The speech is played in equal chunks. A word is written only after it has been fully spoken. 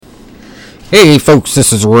Hey folks,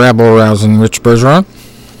 this is Rabble Rousing Rich Bergeron.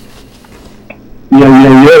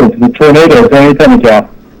 Yo, the tornado is anytime, Joe.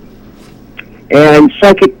 And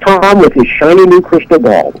Psychic Tom with his shiny new crystal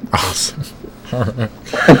ball. Awesome. All right.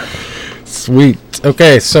 Sweet.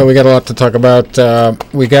 Okay, so we got a lot to talk about.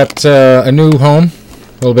 We got a new home,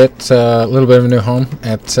 a little bit of a new home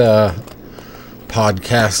at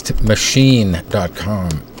podcastmachine.com.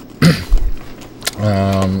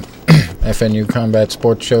 FNU Combat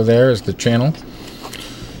Sports Show there is the channel.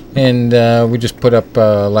 And we just put up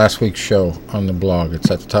last week's show on the blog.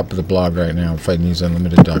 It's at the top of the blog right now,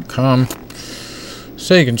 fightingnewsunlimited.com.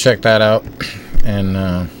 So you can check that out.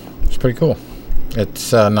 And it's pretty cool.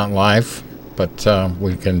 It's not live, but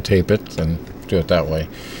we can tape it and do it that way.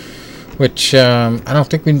 Which I don't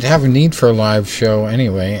think we have a need for a live show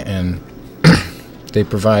anyway. And they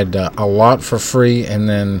provide a lot for free. And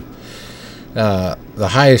then the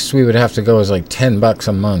highest we would have to go is like $10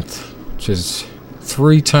 a month, which is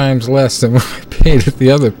 3 times less than what I paid at the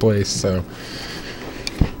other place. So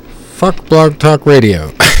fuck Blog Talk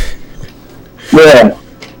Radio. Yeah.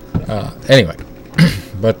 Anyway,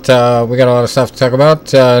 but we got a lot of stuff to talk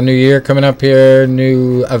about. New year coming up here,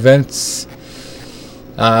 new events,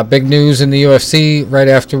 big news in the UFC right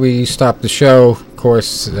after we stopped the show. Of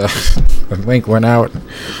course, the link went out.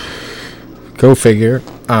 Go figure.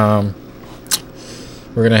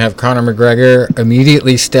 We're going to have Conor McGregor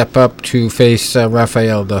immediately step up to face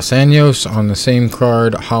Rafael Dos Anjos on the same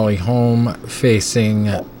card. Holly Holm facing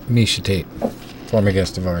Miesha Tate, former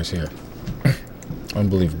guest of ours here.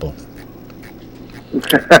 Unbelievable.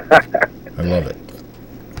 I love it.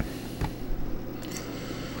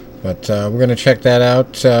 But we're going to check that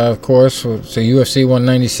out, of course. So UFC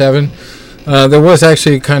 197. There was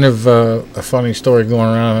actually kind of a funny story going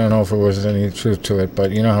around. I don't know if there was any truth to it,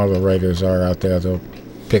 but you know how the writers are out there. They'll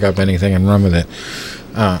pick up anything and run with it.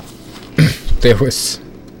 There was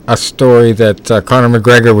a story that Conor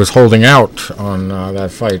McGregor was holding out on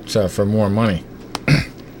that fight for more money.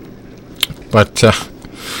 But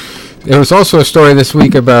there was also a story this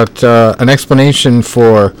week about an explanation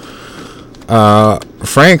for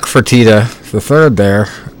Frank Fertitta III there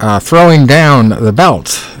throwing down the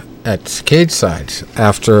belt at cage side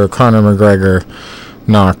after Conor McGregor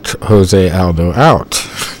knocked Jose Aldo out.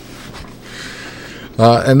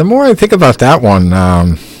 And the more I think about that one,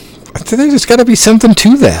 I think there's got to be something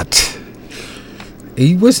to that.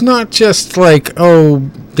 He was not just like, oh,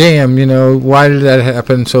 damn, why did that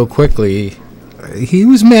happen so quickly? He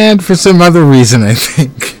was mad for some other reason, I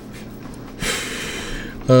think.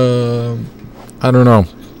 I don't know.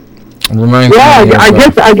 Reminds me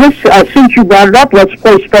I guess since you brought it up, let's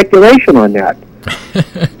play speculation on that.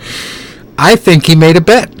 I think he made a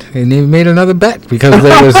bet, and he made another bet because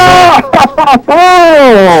there was.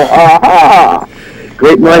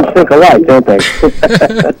 Great minds think alike, don't they?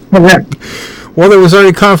 Well, there was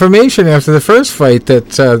already confirmation after the first fight that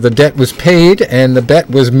the debt was paid and the bet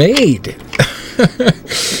was made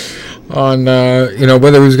on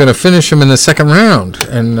whether he was going to finish him in the second round,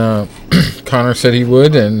 and Conor said he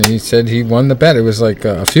would, and he said he won the bet. It was like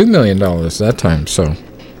a few $1 million that time, so.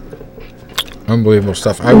 Unbelievable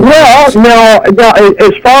stuff. Now, as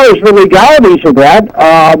far as the legalities of that,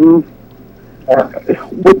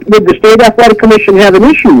 would the State Athletic Commission have an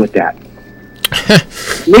issue with that?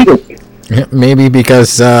 Legally. Maybe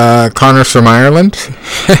because Conor's from Ireland.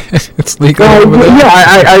 It's legal. I'm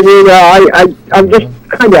just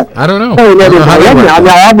kind of. I don't know.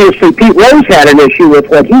 Now, obviously, Pete Rose had an issue with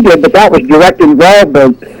what he did, but that was direct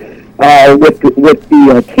involvement with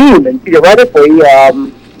the team, and theoretically.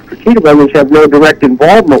 Fertitta brothers have no direct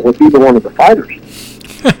involvement with either one of the fighters,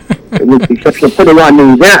 with the exception of putting on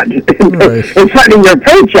the event and signing their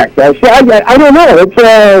paycheck. So I don't know.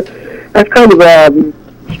 That's kind of a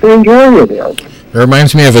strange area there. It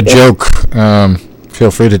reminds me of a joke.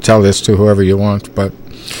 Feel free to tell this to whoever you want. But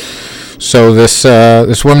so this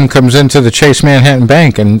woman comes into the Chase Manhattan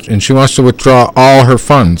Bank and she wants to withdraw all her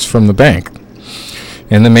funds from the bank.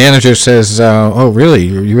 And the manager says, "Oh, really?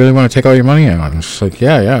 You really want to take all your money out?" And she's like,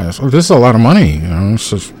 "Yeah. So this is a lot of money.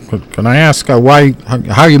 So can I ask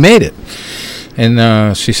how you made it?" And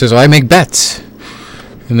she says, "I make bets."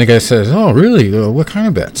 And the guy says, "Oh, really? What kind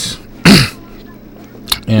of bets?"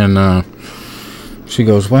 And she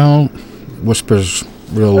goes, "Well," whispers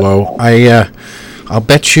real low, I'll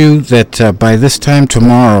bet you that by this time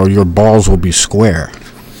tomorrow your balls will be square."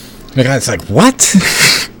 The guy's like, "What?"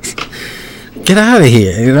 Get out of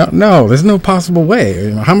here. No, there's no possible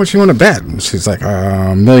way. How much you want to bet? And she's like,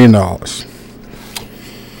 $1 million.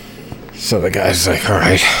 So the guy's like, all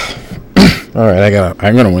right,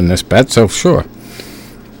 I'm going to win this bet, so sure.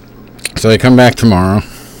 So they come back tomorrow,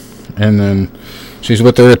 and then she's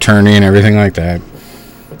with her attorney and everything like that.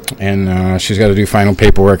 And she's got to do final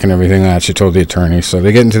paperwork and everything like that. She told the attorney. So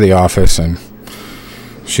they get into the office, and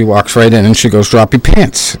she walks right in, and she goes, "Drop your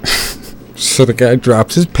pants." So the guy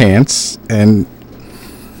drops his pants, and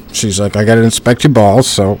she's like, "I got to inspect your balls,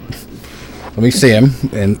 so let me see him."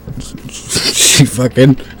 And she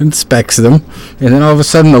fucking inspects them, and then all of a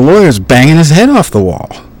sudden the lawyer's banging his head off the wall.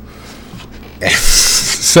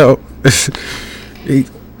 So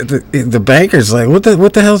the banker's like, what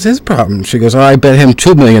the hell's his problem? She goes, "Oh, I bet him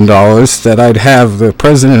 $2 million that I'd have the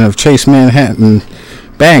president of Chase Manhattan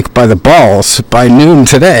Bank by the balls by noon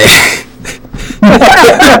today."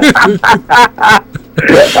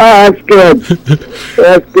 That's good.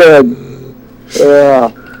 That's good.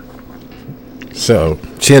 Yeah. So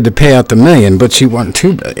she had to pay out the $1 million, but she won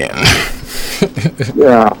 $2 million.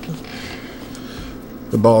 Yeah.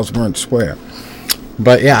 The balls weren't square.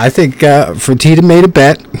 But yeah, I think Fertitta made a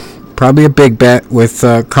bet, probably a big bet with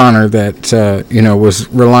Conor that was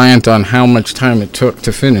reliant on how much time it took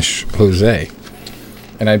to finish Jose.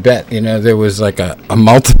 And I bet there was like a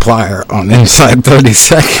multiplier on inside 30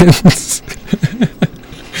 seconds.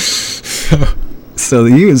 So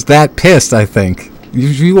he was that pissed, I think.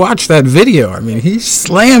 You watch that video. I mean, he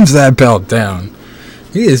slams that belt down.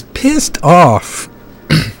 He is pissed off.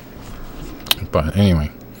 But anyway.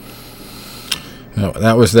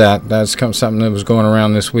 That was that. That's something that was going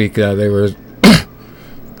around this week. They were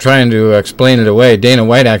trying to explain it away. Dana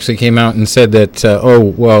White actually came out and said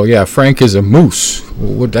that, Frank is a moose.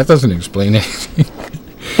 Well, that doesn't explain anything.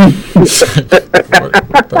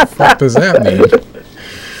 What the fuck does that mean?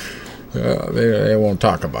 They won't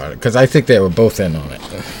talk about it, because I think they were both in on it.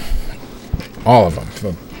 All of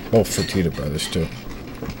them. Both Fertitta brothers, too.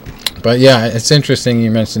 But yeah, it's interesting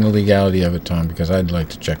you mentioned the legality of it, Tom, because I'd like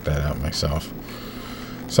to check that out myself.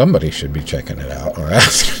 Somebody should be checking it out or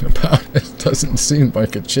asking about it. It doesn't seem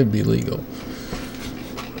like it should be legal.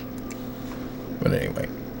 But anyway,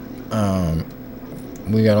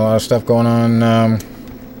 we got a lot of stuff going on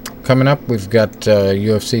coming up. We've got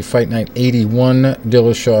UFC Fight Night 81,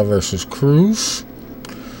 Dillashaw versus Cruz.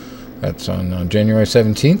 That's on January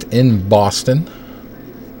 17th in Boston.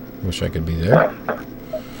 Wish I could be there.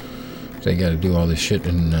 They got to do all this shit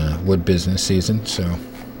in wood business season, so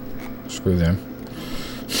screw them.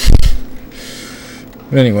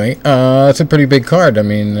 But anyway, it's a pretty big card. I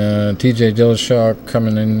mean, T.J. Dillashaw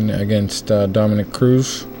coming in against Dominick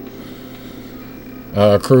Cruz.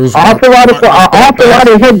 Cruz. Awful lot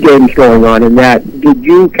of head games going on in that. Did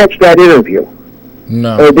you catch that interview?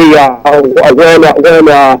 No. Or when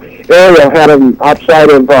Ariel had him outside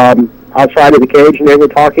of the cage and they were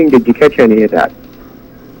talking. Did you catch any of that?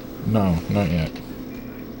 No, not yet.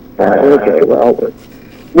 Okay,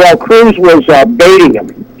 well, Cruz was baiting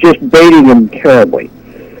him terribly.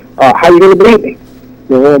 How are you going to beat me?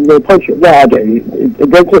 I'm going to punch you. No,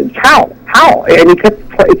 how? And he kept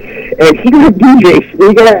and he got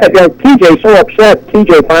TJ so upset.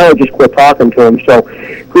 TJ finally just quit talking to him. So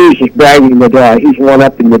Cruz is bragging that he's won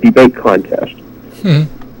up in the debate contest.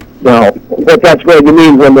 Now, what that's going to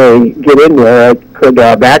mean when they get in there, it could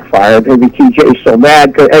backfire. Maybe TJ's so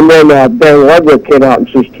mad. And then Ben Ludwig came out and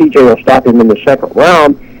says TJ will stop him in the second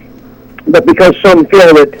round. But because some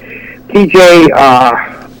feel that TJ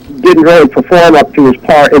didn't really perform up to his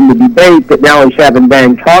part in the debate, that now he's having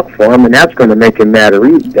Bang talk for him, and that's going to make him mad as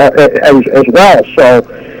well. So,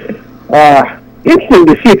 interesting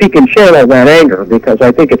to see if he can channel that anger, because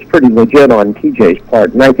I think it's pretty legit on TJ's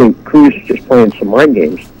part, and I think Cruz is just playing some mind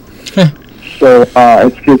games. So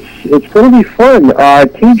it's going to be fun.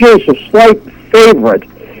 TJ's a slight favorite,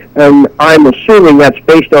 and I'm assuming that's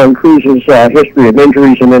based on Cruz's history of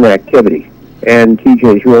injuries and inactivity. And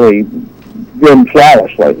TJ's really been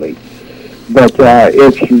flawless lately. But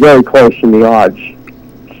it's very close in the odds.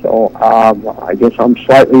 So I guess I'm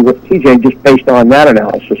slightly with TJ just based on that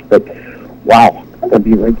analysis. But, wow, that'll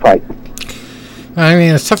be a great fight. I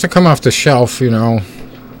mean, it's tough to come off the shelf,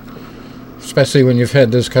 especially when you've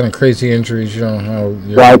had those kind of crazy injuries, how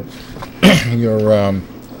your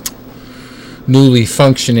newly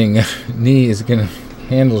functioning knee is going to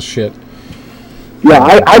handle shit.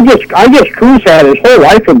 Yeah, I guess Cruz had his whole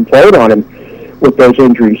life implode on him with those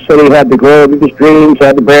injuries. So he had the girl of his dreams,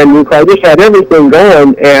 had the brand new car, just had everything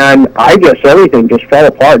going, and I guess everything just fell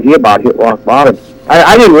apart. He about hit rock bottom.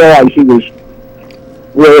 I didn't realize he was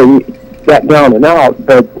really that down and out,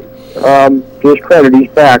 but to his credit, he's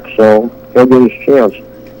back, so he'll get his chance.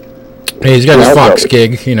 Hey, he's got his Fox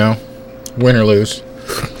gig, win or lose.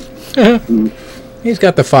 He's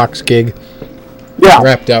got the Fox gig. Yeah,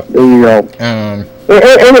 wrapped up. There you go. And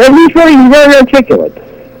he's very articulate.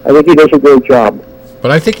 I think he does a great job. But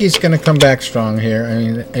I think he's going to come back strong here. I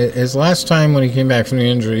mean, his last time when he came back from the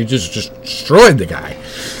injury, he just destroyed the guy.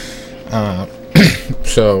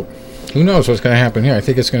 So, who knows what's going to happen here? I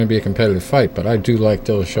think it's going to be a competitive fight, but I do like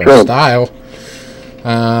Dillashaw's style.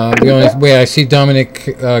 The only way I see Dominick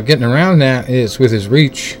getting around that is with his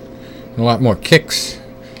reach and a lot more kicks.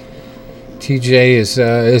 TJ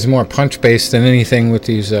is more punch-based than anything with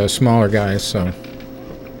these smaller guys, so...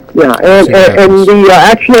 Yeah, and the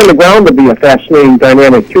action on the ground will be a fascinating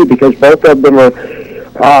dynamic, too, because both of them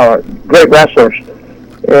are great wrestlers,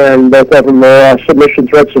 and both of them are submission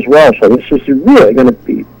threats as well, so this is really going to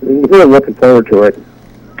be, really looking forward to it.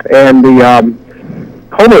 And the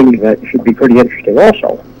co-main event should be pretty interesting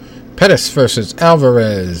also. Pettis versus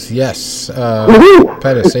Alvarez, yes.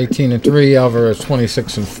 Pettis 18-3, Alvarez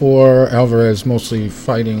 26-4. Alvarez mostly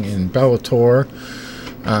fighting in Bellator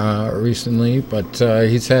recently, but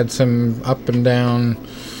he's had some up and down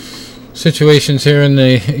situations here in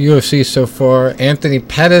the UFC so far. Anthony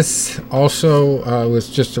Pettis also was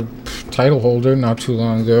just a title holder not too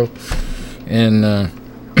long ago, and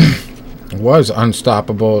was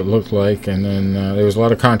unstoppable, it looked like, and then there was a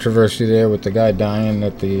lot of controversy there with the guy dying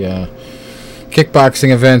at the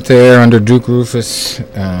kickboxing event there under Duke Rufus.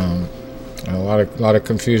 A lot of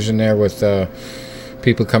confusion there with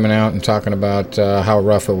people coming out and talking about how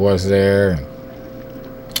rough it was there.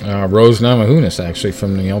 Rose Namajunas, actually,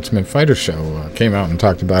 from the Ultimate Fighter show, came out and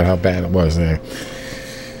talked about how bad it was there.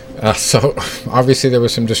 So, obviously, there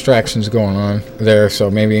was some distractions going on there,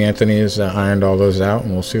 so maybe Anthony has ironed all those out,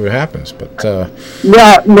 and we'll see what happens. But did you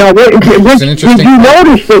notice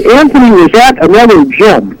that Anthony was at another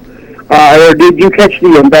gym, or did you catch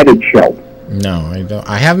the embedded show? No, I don't.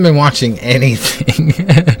 I haven't been watching anything.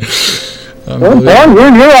 Well,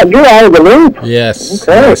 you're out of the loop. Yes,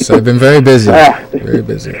 okay. Yes, I've been very busy. Very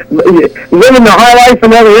busy. Living the high life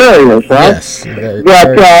in other areas, huh? Yes.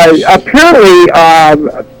 But apparently,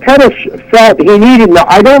 Pettis felt he needed.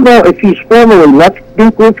 I don't know if he's formally left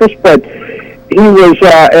Duke Rufus, but he was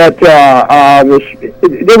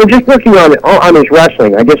they were just working on his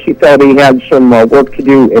wrestling. I guess he felt he had some work to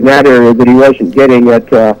do in that area that he wasn't getting at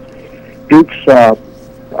Duke's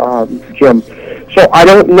gym. So I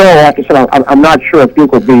don't know. Like I said, I'm not sure if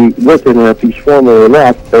Duke will be with him or if he's formally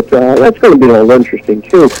left, but that's going to be a little interesting,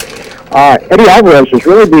 too. Eddie Alvarez is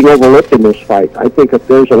really being overlooked in this fight. I think if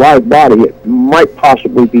there's a live body, it might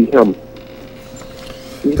possibly be him.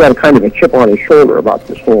 He's got a kind of a chip on his shoulder about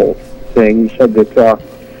this whole thing. He said that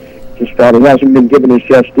just thought he hasn't been given his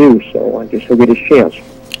just due, so I guess he'll get his chance.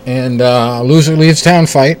 And loser leaves town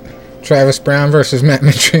fight. Travis Brown versus Matt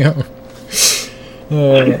Mitrione.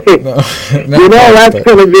 That's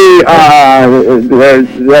going to be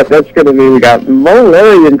that's going to be, we got Mo,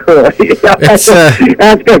 Larry, and Curly. That's a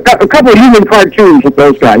couple of human cartoons with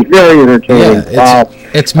those guys. Very entertaining. Yeah,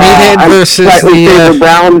 it's Meathead versus the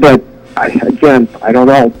Brown, but again, I don't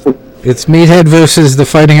know. It's Meathead versus the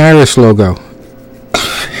Fighting Irish logo.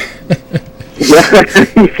 Yeah.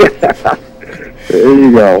 There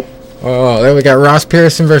you go. Oh, there we got Ross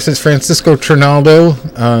Pearson versus Francisco Trinaldo.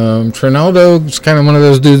 Trinaldo's kind of one of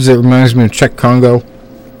those dudes that reminds me of Czech Congo.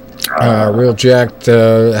 Real jacked,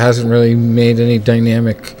 hasn't really made any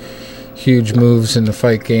dynamic, huge moves in the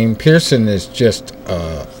fight game. Pearson is just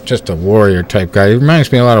a warrior type guy. He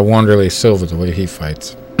reminds me a lot of Wanderlei Silva, the way he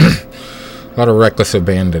fights. A lot of reckless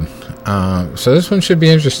abandon. So this one should be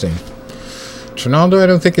interesting. Trinaldo, I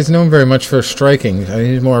don't think is known very much for striking.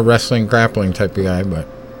 He's more a wrestling, grappling type of guy, but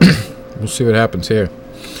we'll see what happens here.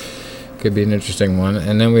 Could be an interesting one.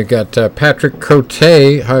 And then we've got Patrick Cote.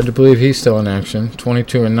 Hard to believe he's still in action.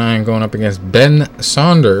 22-9 going up against Ben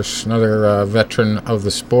Saunders, another veteran of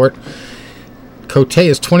the sport. Cote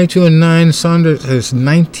is 22-9. Saunders is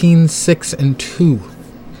 19-6-2.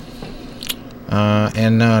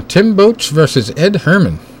 And Tim Boach versus Ed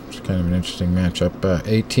Herman. It's kind of an interesting matchup.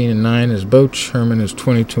 18-9 is Boach. Herman is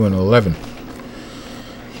 22-11.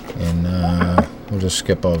 And we'll just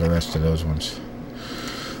skip all the rest of those ones.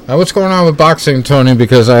 What's going on with boxing, Tony?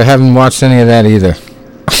 Because I haven't watched any of that either.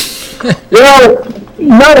 Well,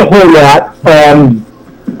 not a whole lot.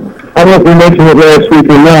 I don't know if we mentioned it last week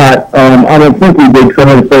or not. I don't think we did,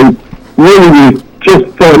 because they really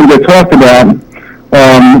just starting to talk about.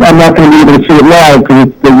 I'm not going to be able to see it live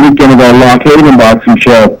because it's the weekend of our Lock Haven boxing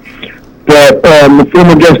show. But the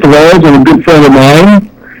former guest of ours and a good friend of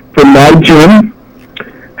mine from my gym,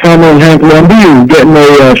 Hammer and Hank Lumby, is getting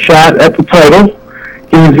a shot at the title.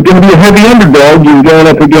 He's going to be a heavy underdog. He's going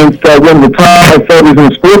up against one of the top fighters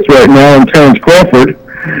in sports right now, in Terrence Crawford.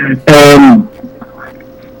 And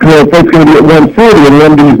the fight's going to be at 140, and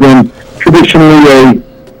Lumby's been traditionally a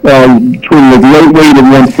between the lightweight and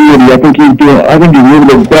 140. I think he's a little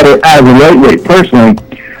bit better as a lightweight personally.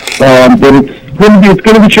 But it's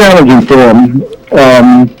going to be challenging for him.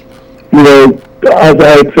 As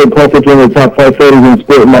I said, Crawford's one of the top 5 fighters in the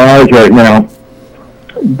sport in my eyes right now.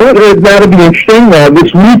 But that'll be interesting.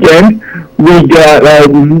 This weekend, we got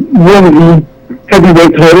one of the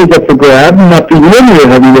heavyweight titles up for grab. Not the linear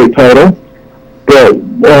heavyweight title, but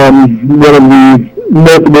one of the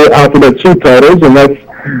multiple alphabet soup titles, and that's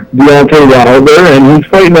Deontay Wilder, and he's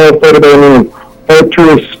fighting a fighter by the name of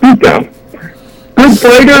Artur Szpilka. Good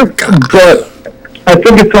fighter, but I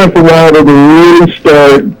think it's time for Wilder to really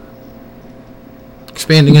start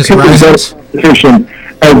expanding his horizons as a champion.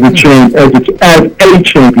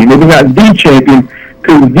 Maybe not the champion,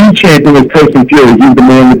 because the champion is Tyson Fury. He's the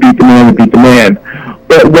man that beat the man that beat the man.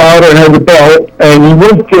 But Wilder has a belt, and he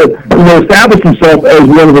wants to establish himself as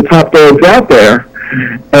one of the top dogs out there.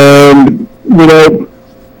 And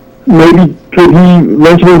maybe could he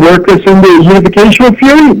eventually work this into unification with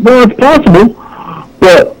Fury? Well, it's possible,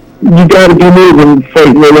 but you got to do more than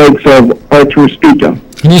fight the likes of Artur Szpilka.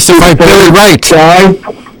 He needs to fight Billy Wright.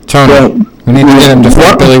 Tony, we need to get him to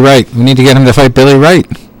fight Billy Wright. We need to get him to fight Billy Wright.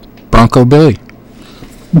 Bronco Billy.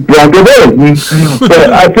 But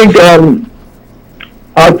I think,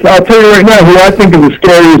 I'll tell you right now, who I think is the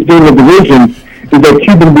scariest dude in the division is that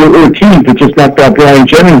Cuban Ortiz that just knocked out Brian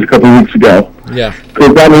Jennings a couple of weeks ago. Yeah.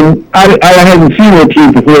 Because, I hadn't seen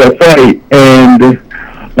Ortiz before that fight, and,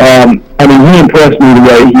 he impressed me the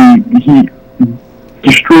way he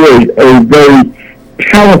destroyed a very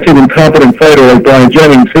talented and competent fighter like Brian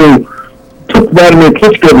Jennings, who took Vladimir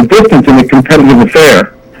Klitschko the distance in a competitive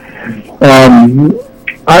affair.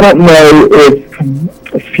 I don't know if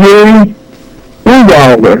Fury or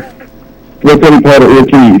Wilder was any part of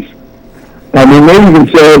Ortiz. They even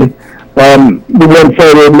said the one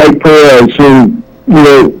fighter, Mike Perez, who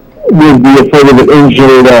was the fighter that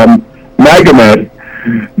injured Magomed.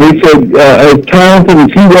 They said as talented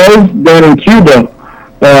as he was down in Cuba,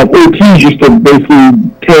 Ortiz used to basically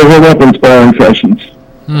tear him up in sparring sessions.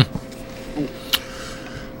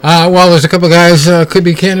 Well, there's a couple guys could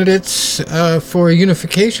be candidates for a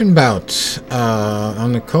unification bout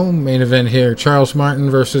on the co-main event here. Charles Martin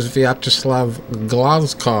versus Vyacheslav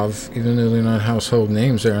Glazkov. Even though they're not household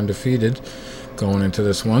names, they're undefeated going into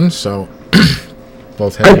this one. So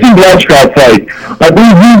both have. I see Glazkov fight. I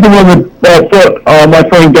believe he's the one that fought my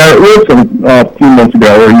friend Garrett Wilson a few months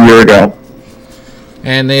ago or a year ago.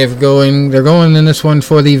 And they're going in this one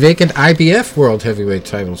for the vacant IBF World Heavyweight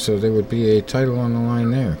title, so there would be a title on the line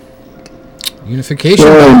there. Unification.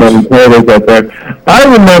 I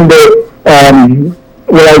remember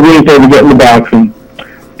when I really started getting into boxing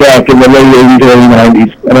back in the late 80s, early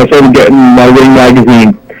 90s, and I started getting my Ring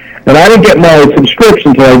magazine. And I didn't get my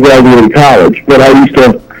subscription until I graduated college, but I used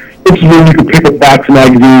to, this is when you could pick up boxing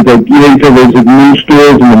magazines, like, there's news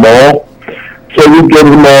stores in the mall. So we'd go to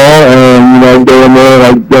the mall, and, go in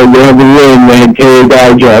there, and they had the Ring, they had KO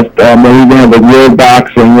Digest, they even had the World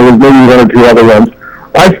Boxing, there was maybe one or two other ones.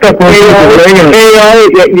 I stuck with the Ring. KO,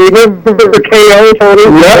 you remember KO,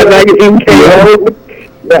 Tony? Yeah. Magazine KO?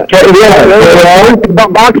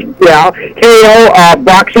 KO,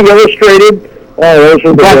 Boxing Illustrated. Those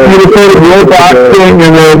were Boxing Illustrated, World Boxing,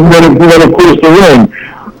 and then of course, the Ring.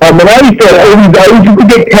 And I used to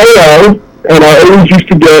get KO, and I always used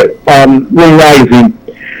to get Ring magazine.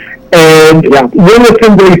 And one of the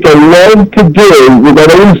things I used to love to do was I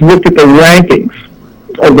always looked at the rankings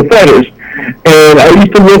of the fighters. And I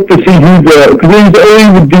used to look to see because they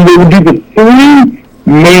would do the three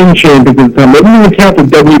main champions at the time. They didn't even count the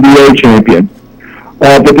WBA champion.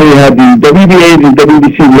 But they had the WBA, the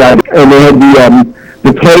WBC, and they had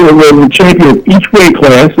the title of the champion of each weight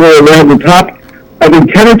class. They had the top, I think,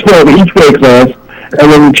 10 or 12 of each weight class. And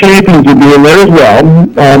then the champions would be in there as well.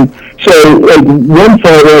 So, one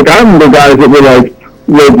fighter, I remember guys that were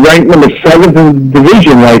ranked number 7th in the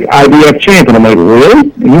division, like IBF champ. And I'm like,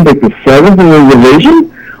 really? He's like the 7th in the division?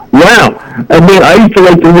 Wow. And then I used to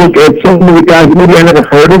like to look at some of the guys that maybe I never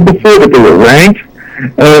heard of before, but they were ranked.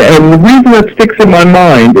 And the reason that sticks in my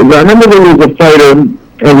mind is I remember there was a fighter, and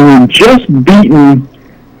he had just beaten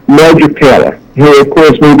Meldrick Taylor, who, of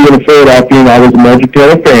course, maybe in Philadelphia, and I was a Meldrick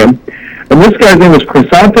Taylor fan. And this guy's name was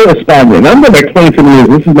Crisanto Espada. And I'm going to explain to you,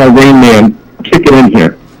 this is my Rain Man kicking in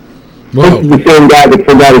here. Whoa. This is the same guy that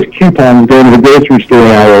forgot his coupons going to the grocery store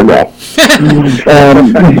an hour ago.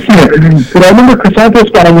 But I remember Crisanto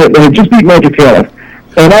Espada, and he just beat Meldrick Taylor.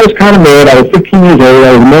 And I was kind of mad. I was 15 years old.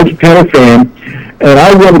 I was a Meldrick Taylor fan. And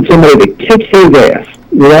I wanted somebody to kick his ass,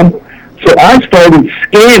 So I started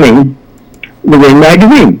scanning the Ring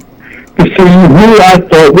magazine to see who I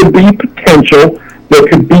thought would be potential that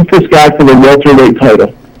could beat this guy for the welterweight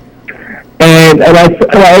title. And I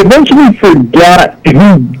eventually forgot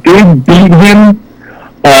who did beat him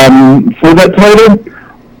for that title,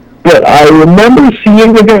 but I remember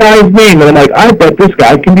seeing the guy's name, and I'm like, I bet this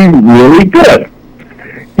guy can be really good.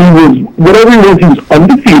 He was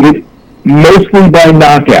undefeated, mostly by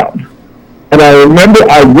knockout. And I remember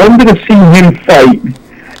I wanted to see him fight,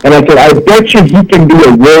 and I said, I bet you he can be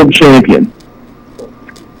a world champion.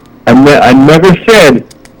 I never said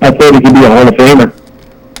I thought he could be a Hall of Famer,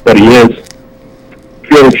 but he is.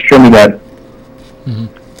 Felix Trinidad. Mm-hmm.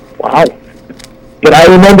 Wow. But I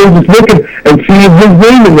remember just looking and seeing his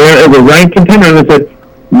name in there as a ranked contender, and I said,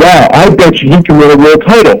 wow, I bet you he can win a world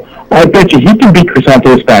title. I bet you he can beat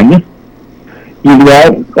Crisanto España. You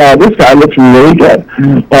know, this guy looks really good.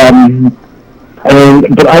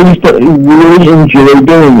 But I used to really enjoy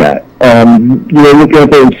doing that. Looking up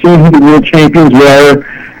there and seeing who the world champions were,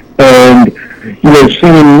 and,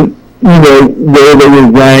 seeing, where they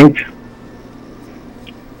were ranked.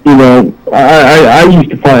 I used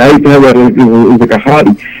to have that as like a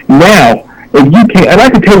hobby. Now, if you can't, and I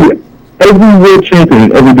can tell you every world champion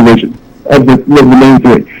in every division of the main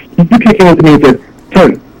three. If you can't come up to me and say,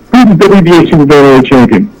 Tony, who's the WBA Super Bantamweight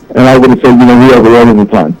champion? And I would have said, whoever all of the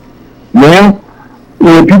time. Now,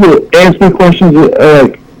 people ask me questions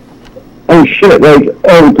like, oh shit,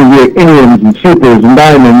 because we have interims and supers and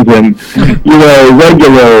diamonds and,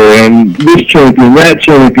 regular and this champion, that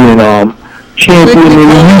champion, champion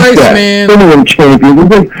and interim champion. You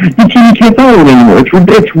can't follow it anymore. It's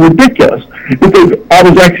ridiculous. I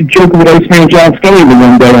was actually joking with Iceman John Scully the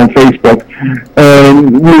one day on Facebook,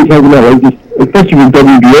 and we were talking about especially with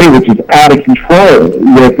WBA, which is out of control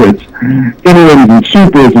with its interims and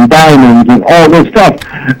supers and diamonds and all this stuff.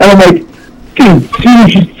 And I'm like, dude, as soon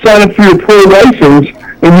as you sign up for your pro license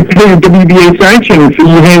and you pay your WBA sanction fee,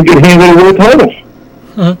 you get handed a world title.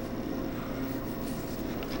 Uh-huh.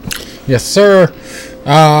 Yes, sir.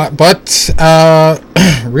 But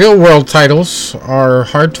real world titles are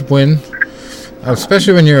hard to win,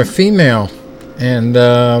 especially when you're a female. And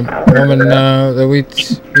woman that we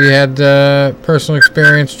had personal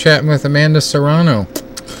experience chatting with, Amanda Serrano,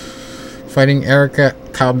 fighting Erica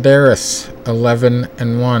Calderas,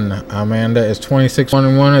 11-1. Amanda is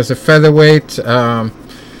 26-1-1 as a featherweight,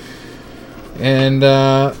 and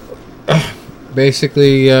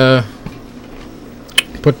basically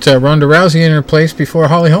put Ronda Rousey in her place before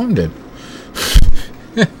Holly Holm did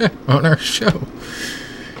on our show.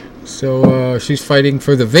 So she's fighting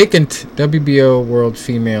for the vacant WBO World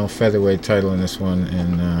Female Featherweight title in this one,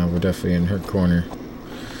 and we're definitely in her corner.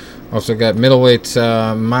 Also got middleweight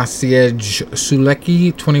Maciej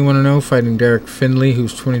Sulecki, 21-0, fighting Derek Findlay,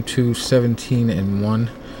 who's 22-17-1.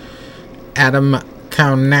 Adam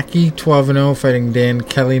Kaunaki, 12-0, fighting Dan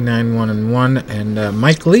Kelly, 9-1-1. And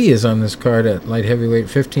Mike Lee is on this card at light heavyweight,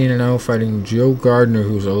 15-0, fighting Joe Gardner,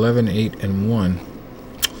 who's 11-8-1.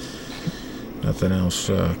 Nothing else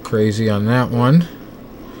crazy on that one.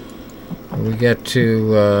 We get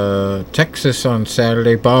to Texas on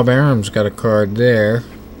Saturday. Bob Arum's got a card there.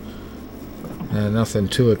 Nothing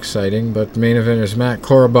too exciting, but main event is Matt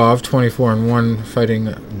Korobov, 24-1,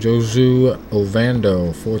 fighting Josu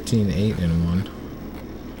Ovando, 14-8-1.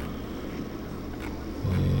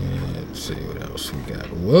 Let's see what else we got.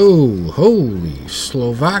 Whoa, holy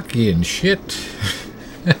Slovakian shit.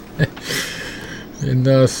 In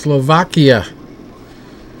Slovakia,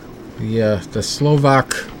 the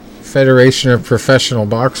Slovak Federation of Professional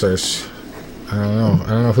Boxers. I don't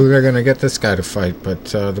know who they're going to get this guy to fight, but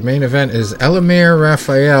the main event is Elimir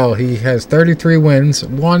Rafael. He has 33 wins,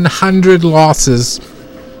 100 losses,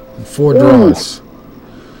 and 4 draws.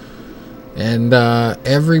 And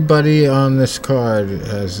everybody on this card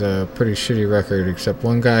has a pretty shitty record, except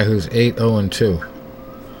one guy who's 8-0-2,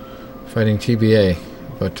 fighting TBA.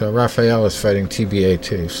 But Rafael is fighting TBA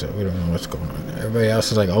too, so we don't know what's going on there. Everybody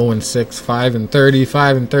else is like 0-6, 5-30,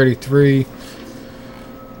 5-33.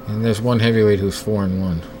 And there's one heavyweight who's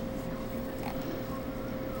 4-1.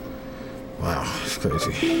 Wow, it's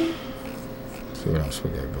crazy. Let's see what else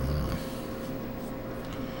we got going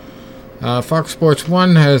on. Fox Sports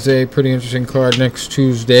 1 has a pretty interesting card next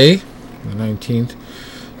Tuesday, the 19th.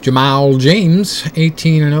 Jamal James,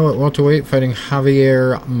 18-0 at welterweight, fighting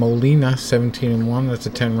Javier Molina, 17-1. That's a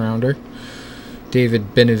 10-rounder.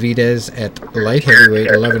 David Benavidez at light heavyweight,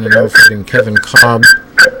 11-0, fighting Kevin Cobb,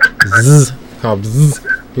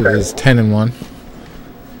 who is 10-1.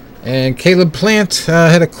 And Caleb Plant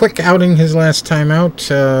had a quick outing his last time out.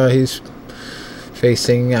 He's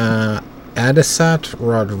facing Adesat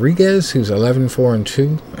Rodriguez, who's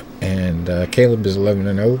 11-4-2, and Caleb is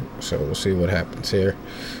 11-0. So we'll see what happens here.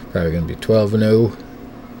 Probably going to be 12-0.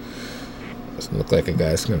 Doesn't look like a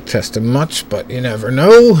guy's going to test him much, but you never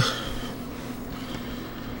know.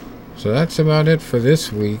 So that's about it for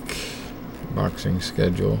this week. Boxing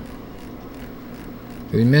schedule.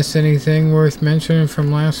 Did we miss anything worth mentioning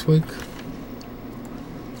from last week?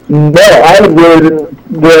 No,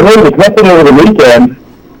 there was nothing over the weekend.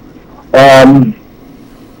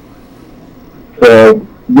 So,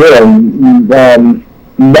 yeah,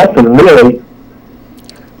 nothing really.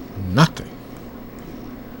 Nothing.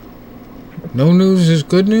 No news is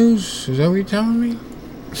good news? Is that what you're telling me?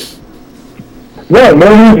 No,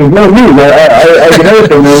 no news is no news. I can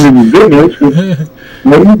understand no news is good news.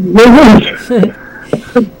 No news.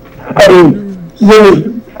 I mean, there was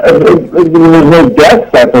no deaths,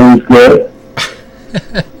 I think was good.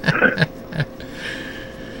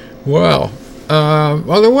 Well,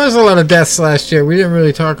 there was a lot of deaths last year. We didn't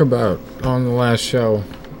really talk about on the last show.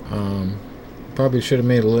 Probably should have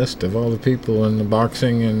made a list of all the people in the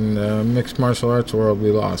boxing and mixed martial arts world we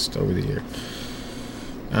lost over the year.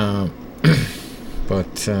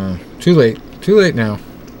 But too late now.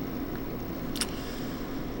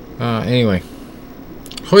 Anyway,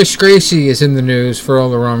 Royce Gracie is in the news for all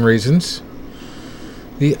the wrong reasons.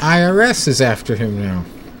 The IRS is after him now.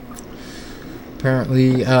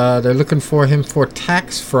 Apparently, they're looking for him for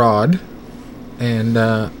tax fraud. And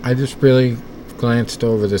I just really glanced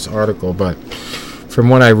over this article, but from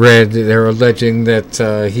what I read, they're alleging that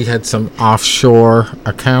he had some offshore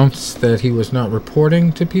accounts that he was not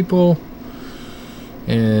reporting to people.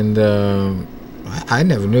 And I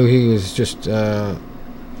never knew he was just a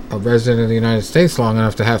resident of the United States long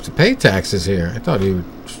enough to have to pay taxes here. I thought he would.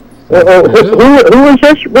 Who is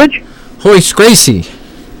this, Rich? Royce Gracie.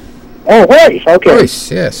 Oh, Royce, okay. Royce,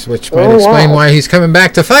 yes, which might explain why he's coming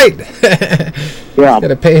back to fight. Yeah. Got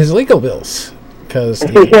to pay his legal bills. Because the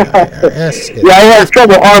IRS... I have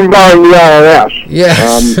trouble armbarring the IRS.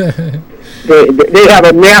 Yes. They have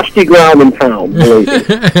a nasty ground in town, believe me.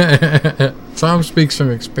 Tom speaks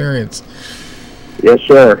from experience. Yes,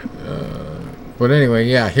 sir. But anyway,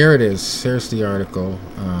 yeah, here it is. Here's the article.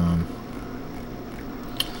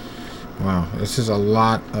 Wow, this is a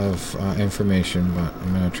lot of information, but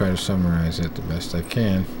I'm going to try to summarize it the best I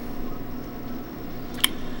can.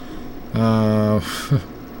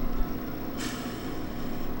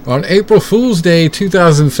 On April Fool's Day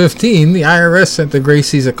 2015, the IRS sent the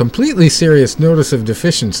Gracies a completely serious notice of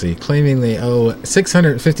deficiency, claiming they owe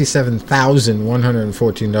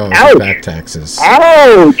 $657,114 in back taxes.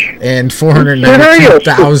 Ouch! And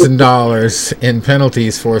 $492,000 in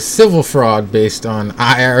penalties for civil fraud based on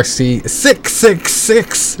IRC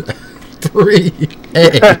 6663A,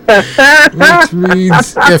 which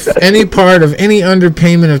reads, if any part of any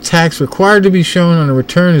underpayment of tax required to be shown on a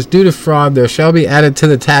return is due to fraud, there shall be added to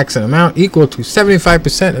the tax an amount equal to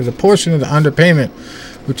 75% of the portion of the underpayment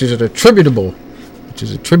which is attributable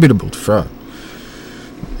to fraud.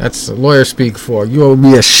 That's lawyer speak for, you owe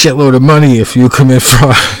me a shitload of money if you commit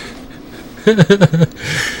fraud.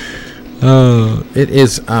 It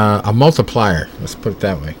is a multiplier, let's put it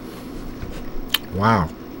that way. Wow.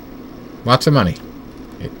 Lots of money.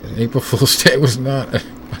 April Fool's Day was not a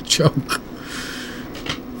joke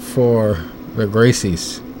for the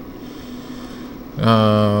Gracies.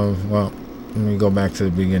 Well, let me go back to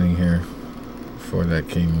the beginning here before that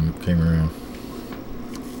came around.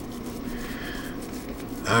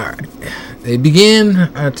 Alright. They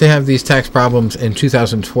began to have these tax problems in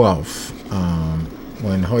 2012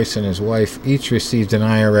 when Royce and his wife each received an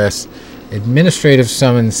IRS administrative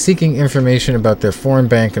summons seeking information about their foreign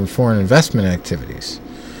bank and foreign investment activities.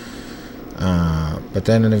 But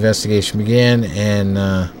then an investigation began, and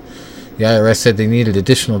the IRS said they needed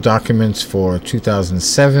additional documents for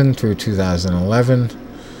 2007 through 2011,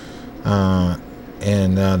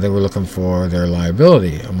 and they were looking for their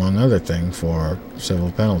liability, among other things, for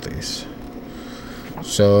civil penalties.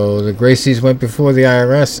 So the Gracies went before the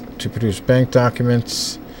IRS to produce bank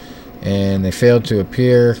documents, and they failed to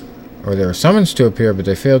appear, or they were summoned to appear, but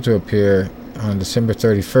they failed to appear on December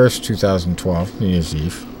 31st, 2012, New Year's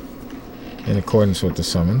Eve, in accordance with the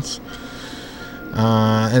summons.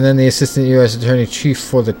 And then the Assistant U.S. Attorney Chief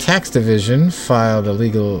for the Tax Division filed a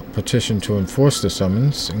legal petition to enforce the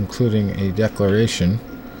summons, including a declaration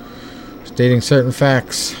stating certain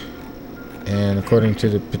facts. And according to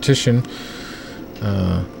the petition,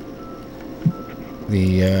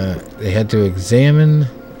 they had to examine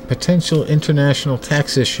potential international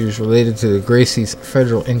tax issues related to the Gracies'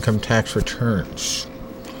 federal income tax returns.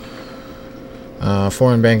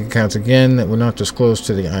 Foreign bank accounts, again, that were not disclosed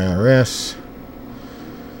to the IRS.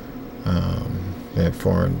 They had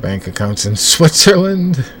foreign bank accounts in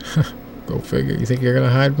Switzerland. Go figure. You think you're going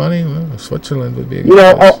to hide money? Well, Switzerland would be a good You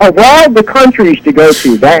know, place. of all the countries to go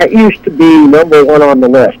to, that used to be number one on the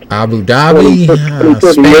list. Abu Dhabi, 30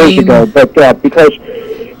 years Spain. ago. But because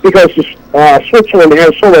Switzerland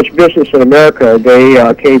has so much business in America,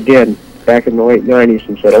 they caved in back in the late 90s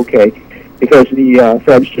and said, okay, because the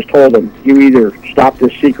feds just told them, you either stop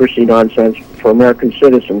this secrecy nonsense for American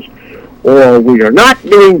citizens, or we are not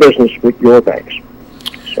doing business with your banks.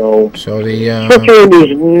 So the Switzerland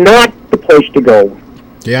is not the place to go.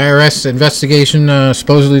 The IRS investigation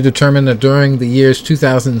supposedly determined that during the years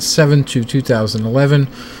 2007 to 2011,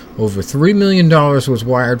 over $3 million was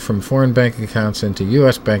wired from foreign bank accounts into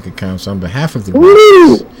U.S. bank accounts on behalf of the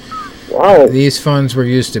Woo! Wow. These funds were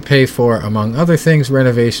used to pay for, among other things,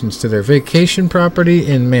 renovations to their vacation property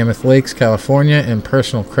in Mammoth Lakes, California, and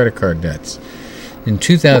personal credit card debts. In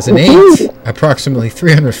 2008, approximately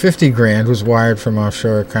 $350,000 was wired from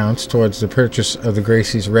offshore accounts towards the purchase of the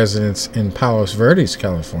Gracie's residence in Palos Verdes,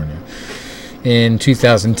 California. In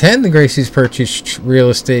 2010, the Gracie's purchased real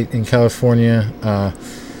estate in California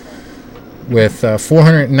with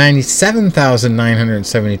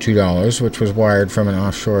 $497,972, which was wired from an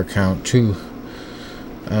offshore account to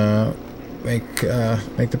make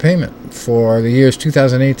the payment. For the years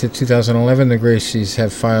 2008 to 2011, the Gracie's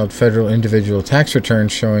have filed federal individual tax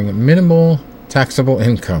returns showing minimal taxable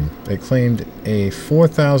income. They claimed a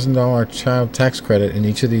 $4,000 child tax credit in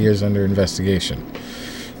each of the years under investigation.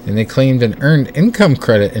 And they claimed an earned income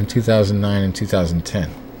credit in 2009 and 2010.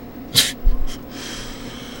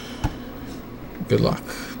 Good luck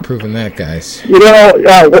proving that, guys. You know,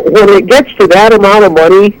 when it gets to that amount of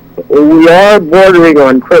money, we are bordering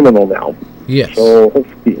on criminal now. Yes. So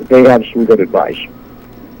hopefully they have some good advice.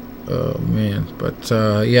 Oh, man. But,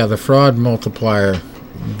 yeah, the fraud multiplier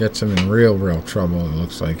gets them in real trouble, it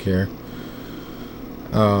looks like here.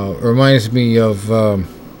 Reminds me of, I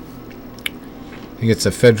think it's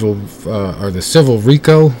a federal, or the civil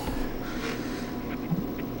RICO.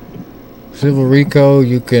 Civil RICO,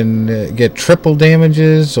 you can get triple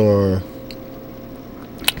damages, or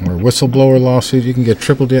whistleblower lawsuit, you can get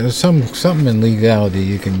triple damages. Something in legality,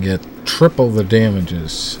 you can get triple the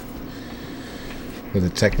damages with a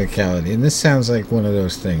technicality. And this sounds like one of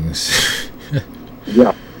those things.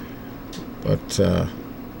 Yeah. But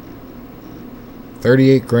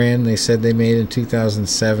 $38,000 they said they made in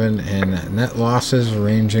 2007, and net losses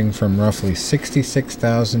ranging from roughly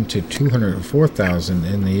 $66,000 to $204,000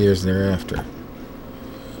 in the years thereafter.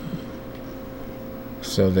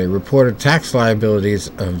 So they reported tax liabilities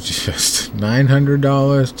of just $900,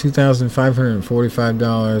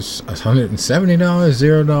 $2,545, $170,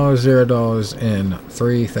 $0, and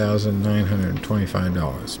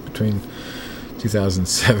 $3,925 between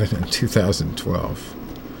 2007 and 2012.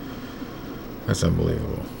 That's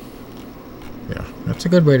unbelievable. Yeah, that's a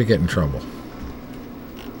good way to get in trouble.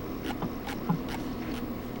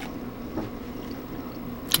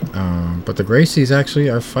 But the Gracies actually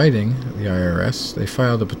are fighting the IRS. They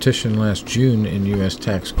filed a petition last June in U.S.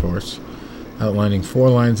 tax courts outlining 4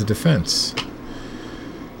 lines of defense.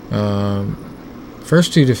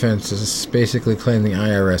 First 2 defenses basically claim the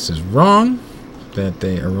IRS is wrong, that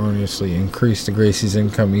they erroneously increased the Gracie's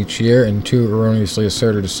income each year, and 2 erroneously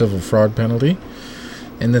asserted a civil fraud penalty.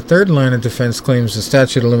 And the third line of defense claims the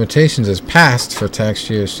statute of limitations is passed for tax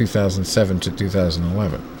years 2007 to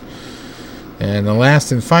 2011. And the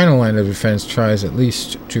last and final line of defense tries at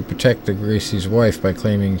least to protect the Gracie's wife by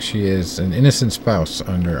claiming she is an innocent spouse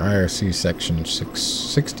under IRC Section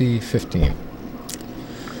 6015.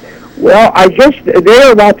 Well,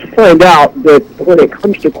 they're about to find out that when it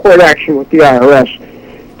comes to court action with the IRS,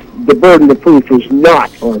 the burden of proof is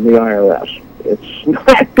not on the IRS. It's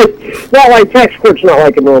not like tax court's not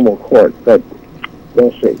like a normal court, but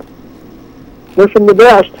we'll see. Wish them the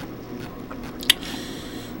best.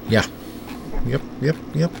 Yeah. Yep.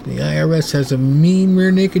 The IRS has a mean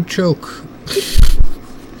rear naked choke.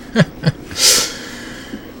 You're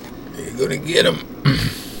gonna get them.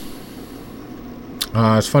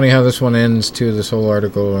 It's funny how this one ends, too, this whole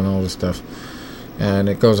article and all this stuff. And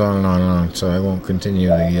it goes on and on and on, so I won't continue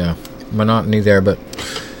the monotony there. But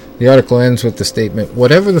the article ends with the statement,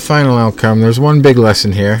 whatever the final outcome, there's one big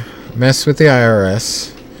lesson here. Mess with the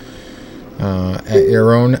IRS at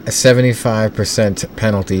your own 75%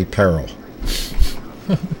 penalty peril.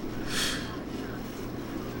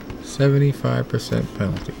 75%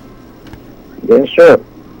 penalty. Yes, sir.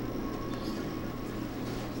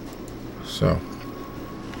 So,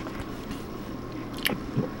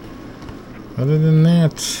 other than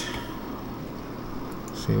that,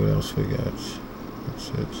 let's see what else we got. That's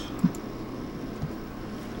it.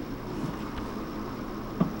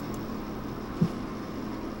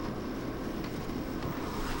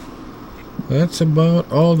 That's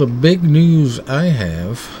about all the big news I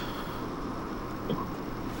have.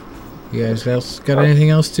 You guys else got anything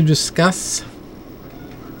else to discuss?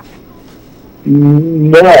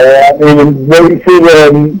 No, I mean, waiting for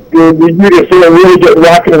the year to see them really get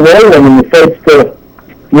rocking and rolling and the fights to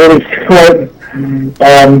really start,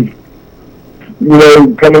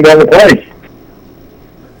 coming down the place.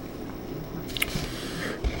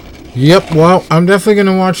 Yep, well, I'm definitely going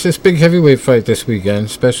to watch this big heavyweight fight this weekend,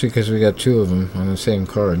 especially because we got two of them on the same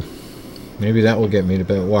card. Maybe that will get me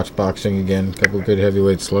to watch boxing again. A couple good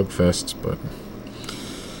heavyweight slugfests, but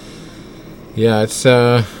yeah, it's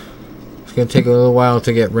going to take a little while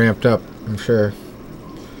to get ramped up, I'm sure.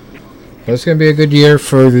 But it's going to be a good year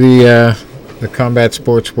for the combat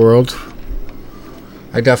sports world.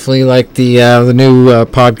 I definitely like the new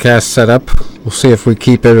podcast setup. We'll see if we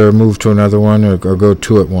keep it or move to another one or go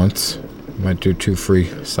two at once. Might do 2 free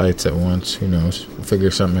sites at once. Who knows? We'll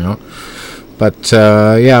figure something out. But,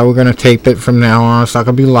 yeah, we're going to tape it from now on. It's not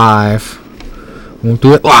going to be live. Won't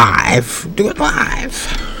do it live. Do it live.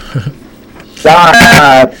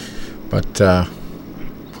 But,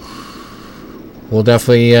 we'll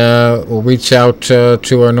definitely, we'll reach out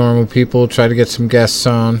to our normal people, try to get some guests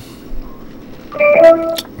on.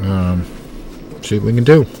 See what we can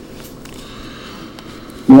do.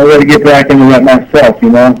 I got to get back into that myself,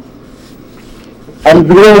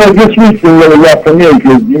 this week's been really rough for me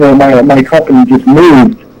because, my company just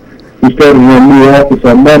moved. We started in a new office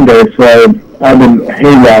on Monday, so I've been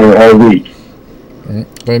haywire all week.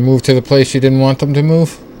 They moved to the place you didn't want them to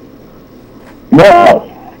move? No,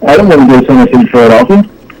 I don't want to go somewhere in Philadelphia.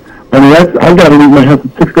 I mean, I've got to leave my house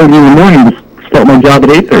at 6:30 in the morning to start my job at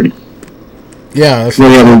 8:30. Yeah, that's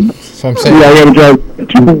what I'm saying. Yeah, I got to drive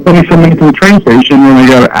 20-some minutes to the train station, and I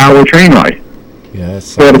got an hour train ride. Yeah,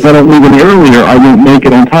 but if I don't leave any earlier, I won't make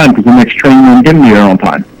it on time because the next train won't get me there on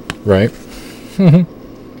time. Right. So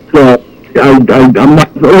I'm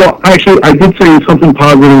not. Well, actually, I did say something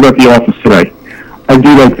positive about the office today. I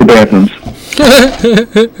do like the bathrooms. And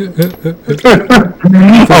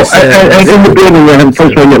in the building, I had the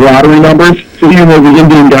first one get lottery numbers. So even though the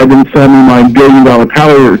Indian guy didn't sell me my $1 billion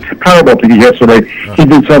Powerball ticket yesterday, he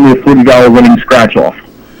did sell me a $40 winning scratch off.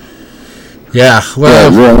 Yeah,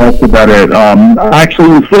 well, yeah, that's about it.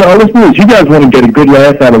 Actually, listeners, you guys want to get a good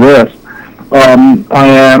laugh out of this. I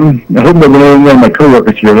hope none of my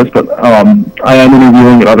coworkers hear this, but I am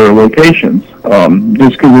interviewing at other locations.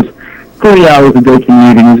 Just because it's 40 hours a day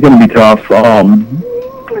commuting is going to be tough. And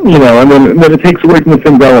then it takes away from the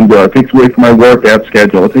things I want to do. It takes away from my workout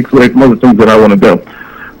schedule. It takes away from other things that I want to do.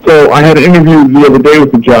 So I had an interview the other day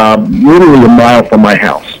with the job, literally a mile from my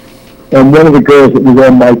house. And one of the girls that was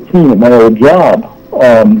on my team at my old job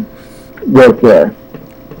worked there.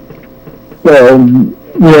 So,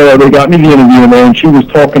 they got me the interview there, and she was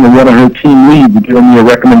talking to one of her team leads and giving me a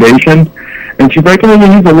recommendation. And she's like,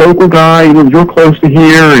 he's a local guy, he lives real close to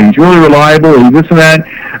here, and he's really reliable, and this and that.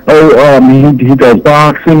 He does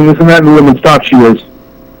boxing, this and that. And the woman stopped. She was,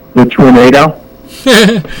 the tornado?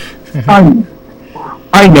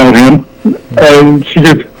 I know him. And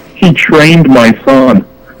he trained my son.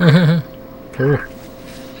 Cool.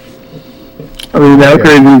 I mean, how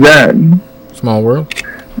crazy is that? Small world.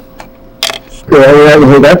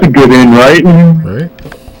 Yeah, that's a good end, right? Right.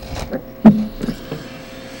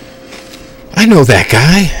 I know that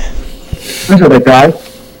guy.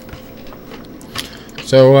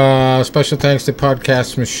 So, special thanks to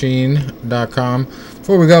podcastmachine.com.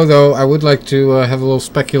 Before we go, though, I would like to have a little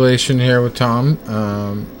speculation here with Tom,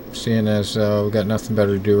 seeing as we've got nothing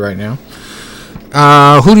better to do right now.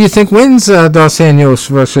 Who do you think wins Dos Anjos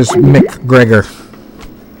versus McGregor?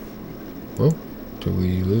 Whoa, did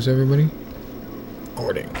we lose everybody?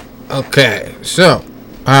 Recording. Okay, so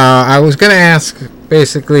I was going to ask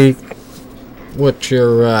basically what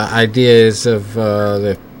your idea is of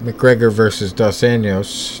the McGregor versus Dos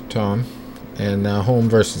Anjos, Tom, and Holm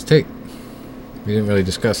versus Tate. We didn't really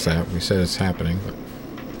discuss that. We said it's happening, but.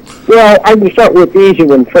 Well, I can start with the easy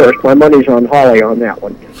one first. My money's on Holly on that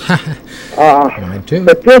one. Mine too.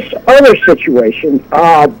 But this other situation,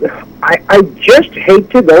 I just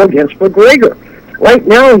hate to go against McGregor. Right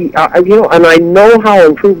now, and I know how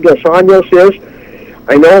improved Dos Anjos is.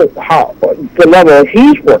 I know how the level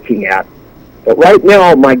he's working at. But right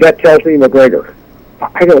now, my gut tells me McGregor.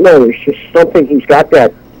 I don't know. There's just something. He's got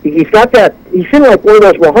that. He's in like one of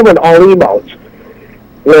those Muhammad Ali modes,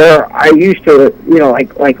 where I used to,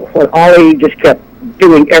 like when Ali just kept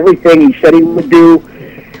doing everything he said he would do,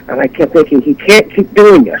 and I kept thinking he can't keep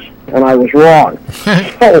doing this, and I was wrong.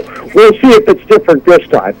 So we'll see if it's different this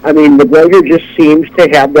time. I mean, McGregor just seems to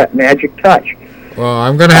have that magic touch. Well,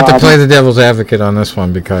 I'm going to have to play the devil's advocate on this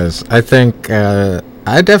one because I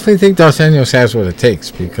definitely think Dos Anjos has what it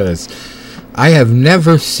takes because I have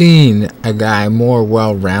never seen a guy more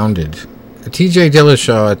well-rounded. T.J.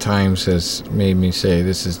 Dillashaw at times has made me say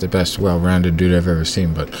this is the best well-rounded dude I've ever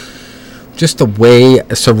seen, but just the way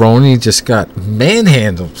Cerrone just got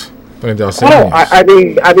manhandled by Dos Anjos. I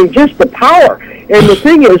mean, just the power. And the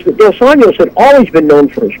thing is that Dos Anjos had always been known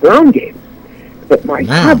for his ground game. But my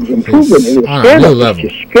God, the improvement in his stand-up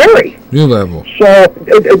is just scary. New level. So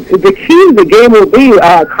the key to the game will be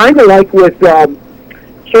kind of like with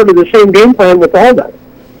sort of the same game plan with Aldo.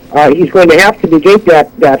 He's going to have to negate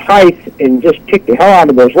that height and just kick the hell out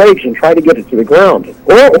of those legs and try to get it to the ground.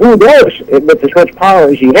 Or who knows, with as much power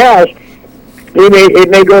as he has, it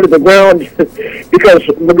may go to the ground because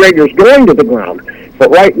McGregor's going to the ground. But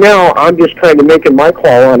right now, I'm just kind of making my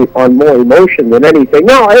call on more emotion than anything.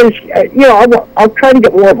 No, I'll try to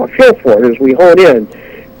get more of a feel for it as we hone in.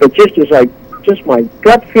 But just my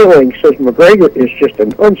gut feeling says McGregor is just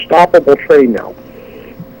an unstoppable train now.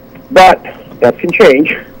 But that can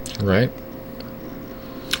change. Right.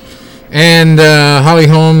 And Holly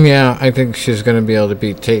Holm, yeah, I think she's going to be able to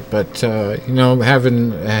beat Tate. But,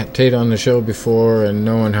 having Tate on the show before and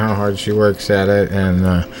knowing how hard she works at it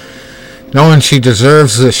and knowing she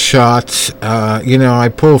deserves this shot, I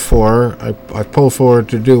pull for her. I pull for her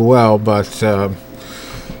to do well, but,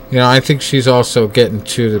 I think she's also getting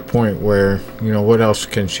to the point where, what else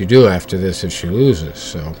can she do after this if she loses,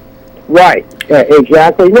 so... Right,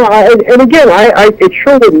 exactly. No, and again, it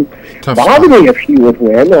sure wouldn't bother me if she would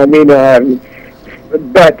win. I mean,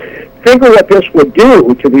 but think of what this would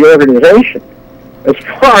do to the organization as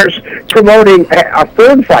far as promoting a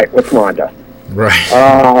third fight with Ronda. Right.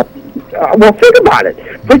 Well, think about it.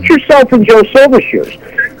 Put yourself in Joe Silva's shoes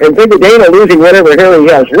and think of Dana losing whatever hair he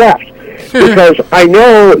has left. Because I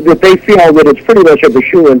know that they feel that it's pretty much of a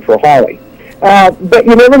shoe-in for Holly. But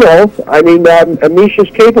you never know. I mean,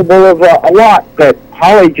 Misha's capable of a lot, but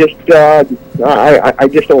Holly just, I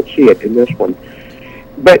just don't see it in this one.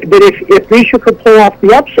 But if Misha could pull off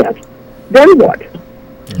the upset, then what?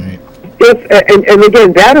 Right. And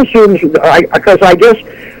again, that assumes, because I guess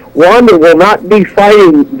Ronda will not be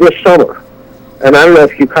fighting this summer. And I don't know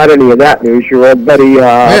if you caught any of that news. Your old buddy,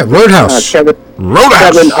 Roadhouse. Kevin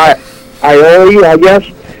Iole, I guess.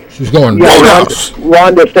 She's going Roadhouse.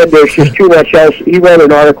 Ronda said there's just too much else. He wrote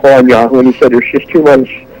an article on Yahoo and he said there's just too much.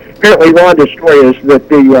 Apparently, Ronda's story is that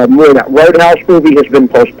the Roadhouse movie has been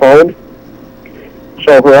postponed,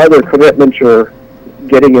 so her other commitments are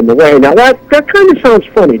getting in the way. Now that kind of sounds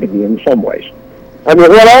funny to me in some ways. I mean,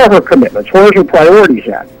 what are her commitments? Where's her priorities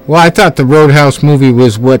at? Well, I thought the Roadhouse movie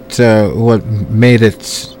was what made it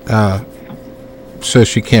so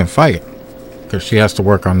she can't fight because she has to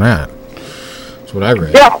work on that. That's what I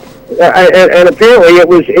read. Yeah, and apparently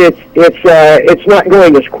it's not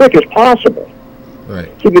going as quick as possible. Right.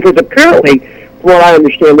 See, because apparently, from what I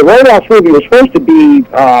understand, the Roadhouse movie was supposed to be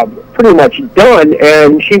pretty much done,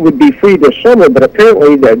 and she would be free this summer, but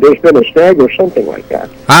apparently there's been a snag or something like that.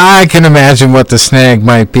 I can imagine what the snag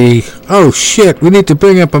might be. Oh, shit, we need to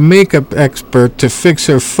bring up a makeup expert to fix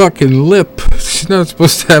her fucking lip. She's not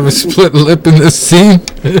supposed to have a split lip in this scene.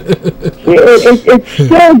 it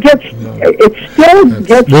still gets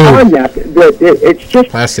on that. It's just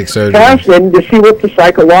plastic surgery. Fascinating to see what the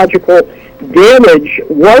psychological damage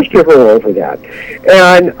was to her over that.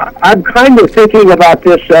 And I'm kind of thinking about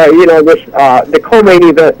this, the co-main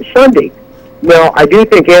event Sunday. Now, I do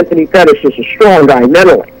think Anthony Pettis is a strong guy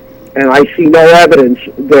mentally, and I see no evidence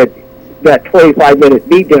that 25-minute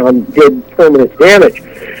beatdown did permanent damage.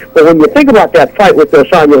 But when you think about that fight with Dos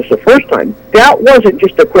Anjos the first time, that wasn't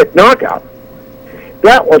just a quick knockout.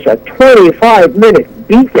 That was a 25-minute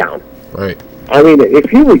beatdown. Right. I mean,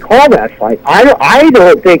 if you recall that fight, I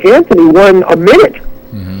don't think Anthony won a minute,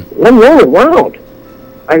 one round.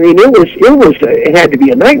 I mean, it had to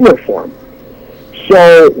be a nightmare for him.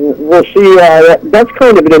 So we'll see. That's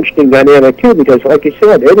kind of an interesting dynamic too, because, like you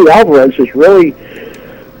said, Eddie Alvarez is really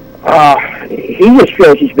he just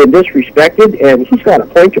feels he's been disrespected, and he's got a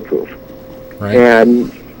point to prove. Right.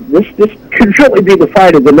 And this could really be the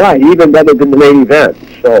fight of the night, even better than the main event.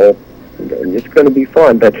 So it's going to be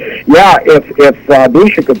fun. But yeah, if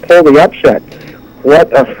Misha could pull the upset,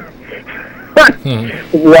 what a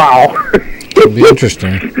wow! It'll be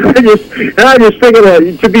interesting. I just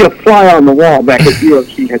thinking to be a fly on the wall back at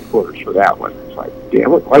UFC headquarters for that one. It's like,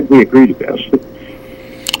 damn it, why'd we agree to this?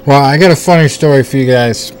 Well, I got a funny story for you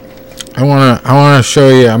guys. I wanna show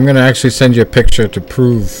you. I'm gonna actually send you a picture to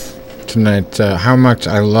prove tonight how much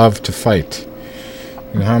I love to fight.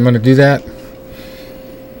 You know how I'm gonna do that?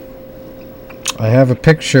 I have a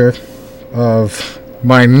picture of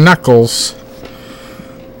my knuckles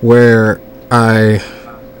where I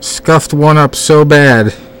scuffed one up so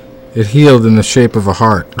bad it healed in the shape of a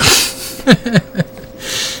heart.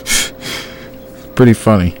 Pretty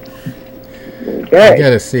funny. Okay. You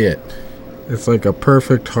gotta see it. It's like a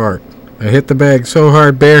perfect heart. I hit the bag so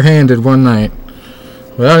hard barehanded one night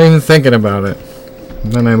without even thinking about it.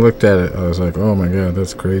 And then I looked at it. I was like, oh my god,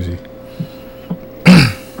 that's crazy.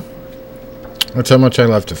 That's how much I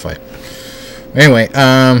love to fight. Anyway,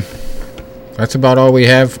 that's about all we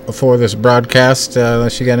have for this broadcast.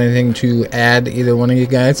 Unless you got anything to add, either one of you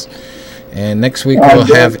guys. And next week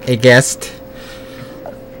we'll have a guest.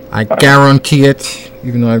 I guarantee it,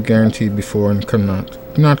 even though I've guaranteed before and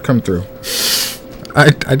not come through.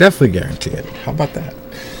 I definitely guarantee it. How about that?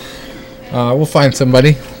 We'll find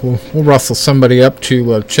somebody. We'll rustle somebody up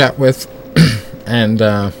to chat with, and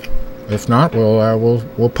if not,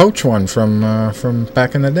 we'll poach one from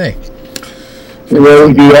back in the day. Where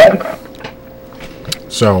we do that?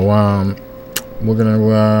 So we're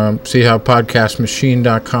gonna see how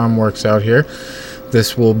podcastmachine.com works out here.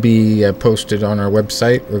 This will be posted on our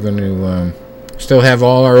website. We're going to still have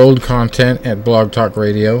all our old content at Blog Talk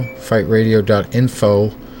Radio.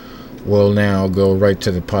 Fightradio.info will now go right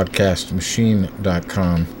to the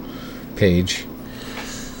podcastmachine.com page.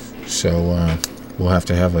 So we'll have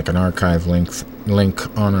to have like an archive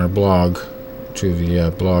link on our blog to the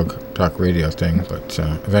Blog Talk Radio thing, but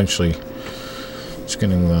eventually it's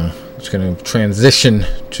going to transition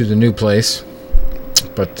to the new place.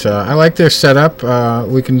 But I like their setup.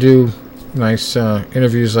 We can do nice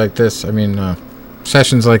interviews like this. I mean,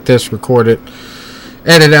 sessions like this, record it,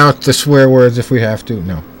 edit out the swear words if we have to.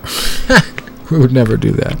 No. We would never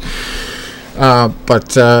do that.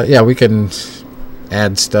 But yeah, we can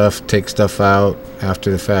add stuff, take stuff out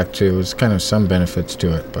after the fact, too. There's kind of some benefits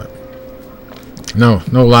to it, but no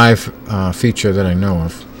live feature that I know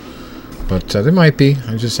of. But there might be.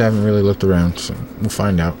 I just haven't really looked around, so we'll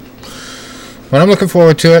find out. But I'm looking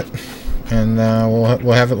forward to it, and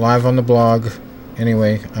we'll have it live on the blog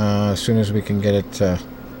anyway as soon as we can get it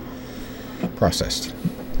processed.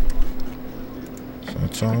 So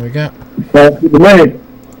that's all we got. That's the night.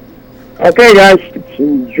 Okay, guys.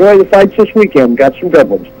 Enjoy the fights this weekend. Got some good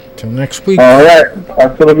ones. Till next week. All right.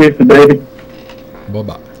 Hasta la vista, baby.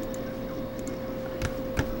 Bye-bye.